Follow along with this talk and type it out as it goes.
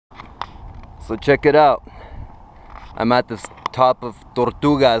So check it out. I'm at the top of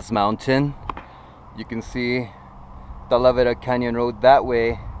Tortugas Mountain. You can see Talavera Canyon Road that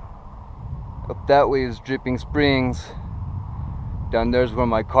way. Up that way is Dripping Springs. Down there's where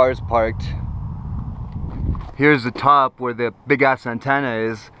my car is parked. Here's the top where the big ass antenna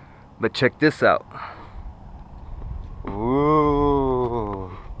is. But check this out.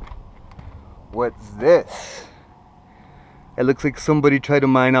 Ooh. What's this? It looks like somebody tried to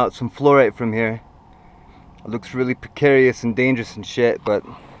mine out some fluorite from here. It looks really precarious and dangerous and shit, but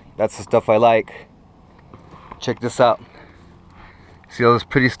that's the stuff I like. Check this out. See all this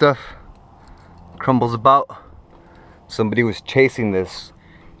pretty stuff? Crumbles about. Somebody was chasing this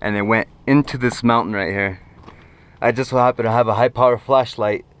and it went into this mountain right here. I just so happen to have a high power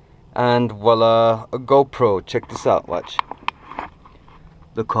flashlight and voila, a GoPro. Check this out, watch.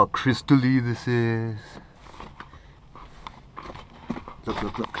 Look how crystally this is. Look,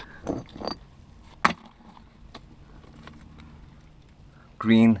 look, look.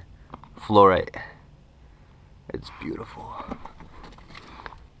 Green fluorite. It's beautiful.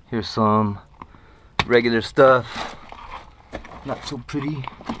 Here's some regular stuff. Not so pretty.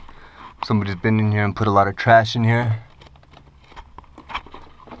 Somebody's been in here and put a lot of trash in here.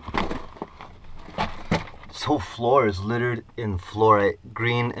 This whole floor is littered in fluorite,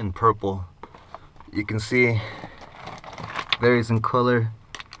 green and purple. You can see varies in color.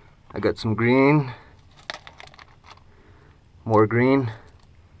 I got some green, more green,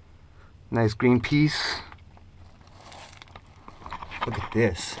 nice green piece. Look at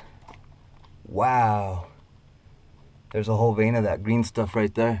this. Wow. There's a whole vein of that green stuff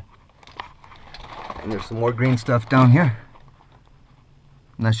right there. And there's some more green stuff down here.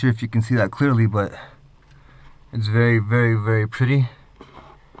 I'm not sure if you can see that clearly, but it's very, very, very pretty.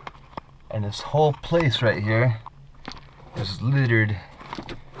 And this whole place right here is littered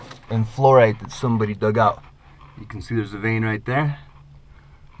in fluorite that somebody dug out. You can see there's a vein right there.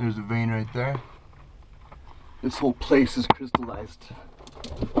 There's a vein right there. This whole place is crystallized.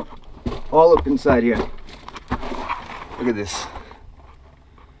 All up inside here. Look at this.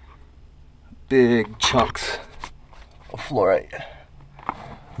 Big chunks of fluorite.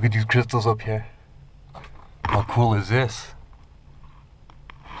 Look at these crystals up here. How cool is this?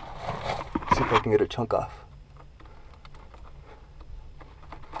 Let's see if I can get a chunk off.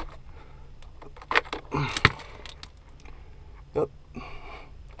 Yep.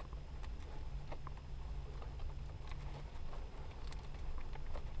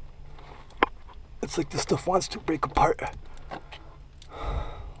 It's like this stuff wants to break apart.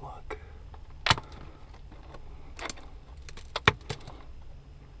 Look.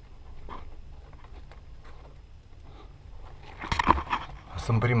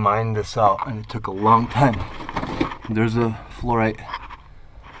 Somebody mined this out and it took a long time. There's a fluorite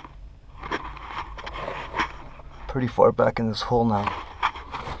pretty far back in this hole now.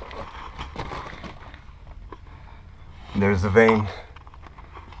 And there's the vein.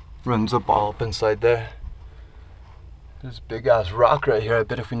 Runs up all up inside there. This big ass rock right here. I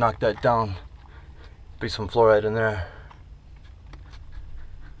bet if we knock that down, be some fluorite in there.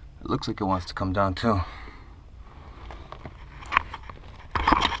 It looks like it wants to come down too.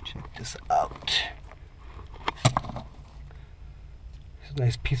 Check this out. It's a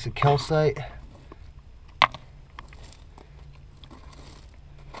nice piece of calcite.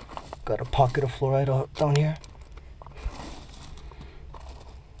 Got a pocket of fluorite down here.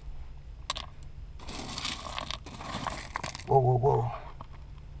 Whoa, whoa, whoa.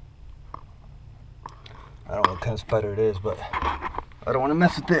 I don't know what kind of spider it is, but I don't want to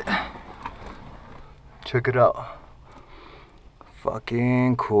mess with it. Check it out.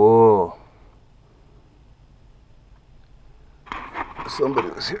 Fucking cool. Somebody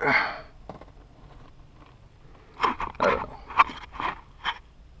was here. I don't know.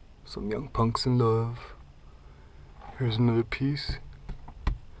 Some young punks in love. Here's another piece.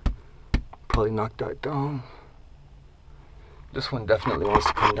 Probably knocked that down. This one definitely wants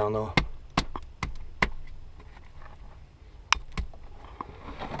to come down though.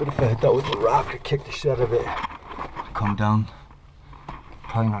 But if I hit that with a rock, I'd kick the shit out of it. Come down.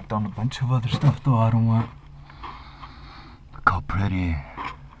 Probably knock down a bunch of other stuff though I don't want. Look how pretty.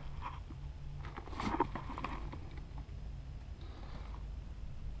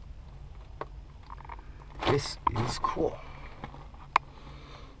 This is cool.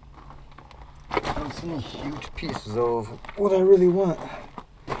 I don't see any huge pieces of what I really want.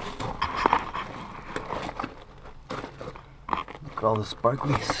 Look at all the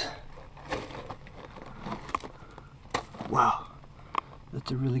sparklies. Wow,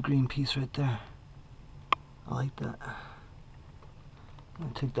 that's a really green piece right there. I like that. I'm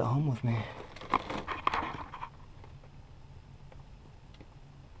gonna take that home with me.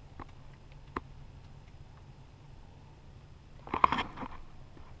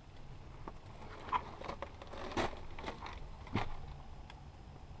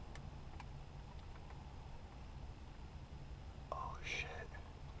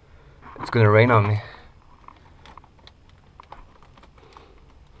 gonna rain on me.